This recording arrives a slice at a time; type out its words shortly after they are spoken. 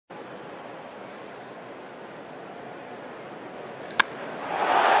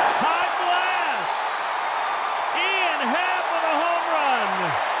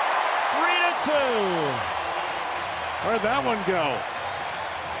that one go?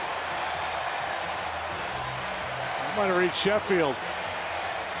 Might have reached Sheffield.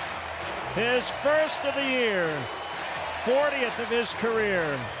 His first of the year, 40th of his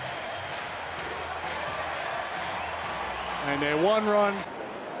career. And a one-run.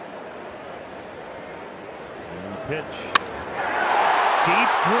 Pitch.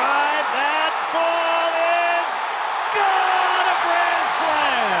 Deep drive. That ball is gone. A grand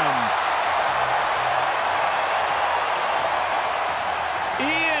slam.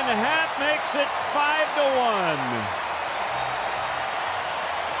 Ian Happ makes it 5-1.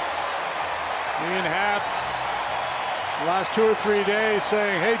 Ian Happ, the last 2 or 3 days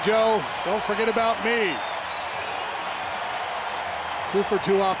saying, hey, Joe, don't forget about me. 2 for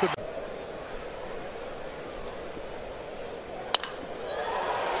 2 off the.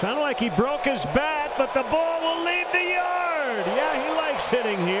 Sounded like he broke his bat, but the ball will leave the yard. Yeah, he likes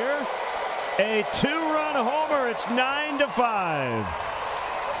hitting here. A 2-run homer. It's 9-5.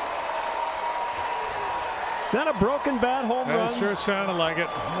 Is that a broken bat home run? It sure sounded like it.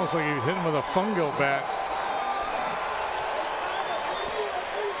 Almost like he hit him with a fungo bat.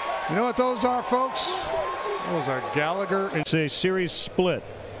 You know what those are, folks? Those are Gallagher. It's a series split.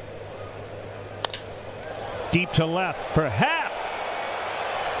 Deep to left for Happ.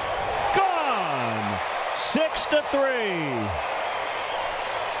 Gone. 6-3.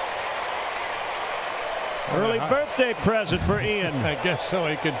 Early birthday present for Ian. I guess so.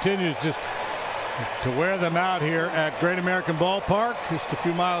 He continues just to wear them out here at Great American Ballpark, just a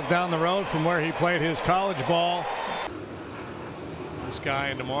few miles down the road from where he played his college ball. This guy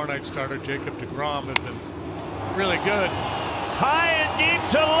and tomorrow night starter Jacob deGrom has been really good. High and deep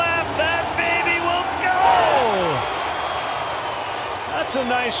to left. That baby will go. That's a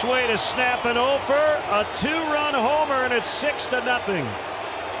nice way to snap an over. A 2-run homer, and it's 6-0.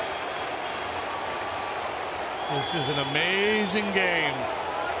 This is an amazing game.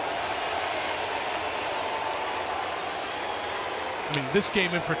 I mean, this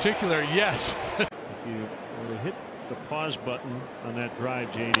game in particular, yes. If you were to hit the pause button on that drive,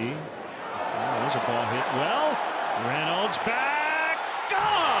 JD. Oh, there's a ball hit. Well, Reynolds back.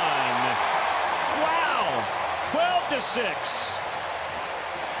 Gone. Wow. 12-6.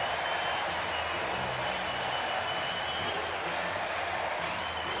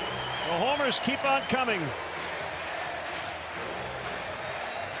 The homers keep on coming.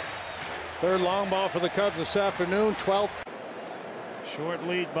 Third long ball for the Cubs this afternoon, 12th. Short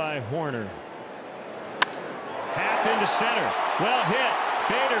lead by Horner. Happ into center. Well hit.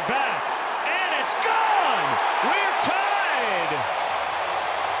 Bader back. And it's gone. We're tied.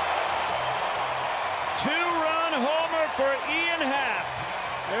 2-run homer for Ian Happ.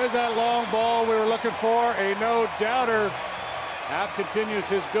 There's that long ball we were looking for. A no-doubter. Happ continues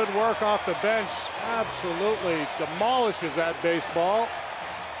his good work off the bench. Absolutely demolishes that baseball.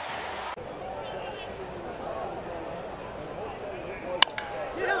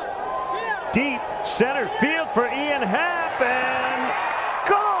 Deep center field for Ian Happ, and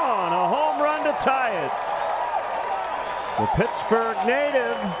gone. A home run to tie it. The Pittsburgh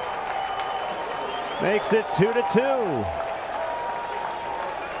native makes it 2-2.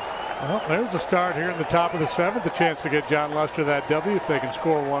 Well, there's a start here in the top of the 7th. A chance to get John Lester that W if they can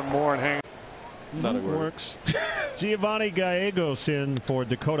score one more and hang. That works. Giovanni Gallegos in for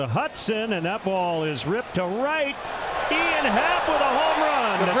Dakota Hudson, and that ball is ripped to right. Ian Happ with a home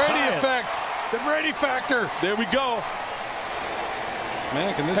run. The Brady effect. The Brady factor. There we go.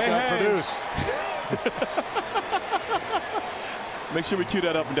 Man, can this guy produce? Make sure we cue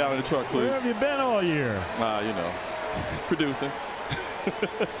that up and down in the truck, please. Where have you been all year? You know, producing.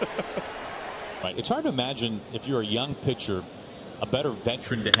 Right. It's hard to imagine, if you're a young pitcher, a better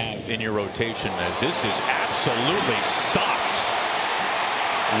veteran to have in your rotation, as this is absolutely socked.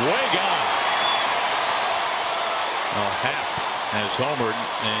 Way gone. Well, Happ has homered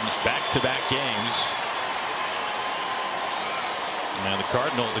in back-to-back games. And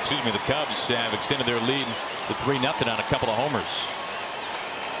the Cubs have extended their lead to 3-0 on a couple of homers.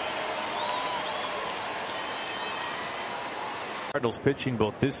 Cardinals pitching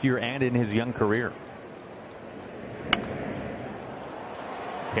both this year and in his young career.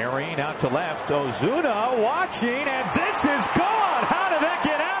 Carrying out to left. Ozuna watching, and this is gone. How did that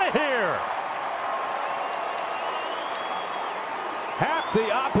get out of here? Happ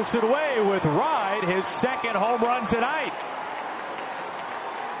the opposite way with Ride, his second home run tonight.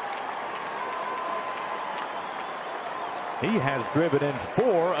 He has driven in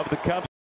 4 of the Cubs.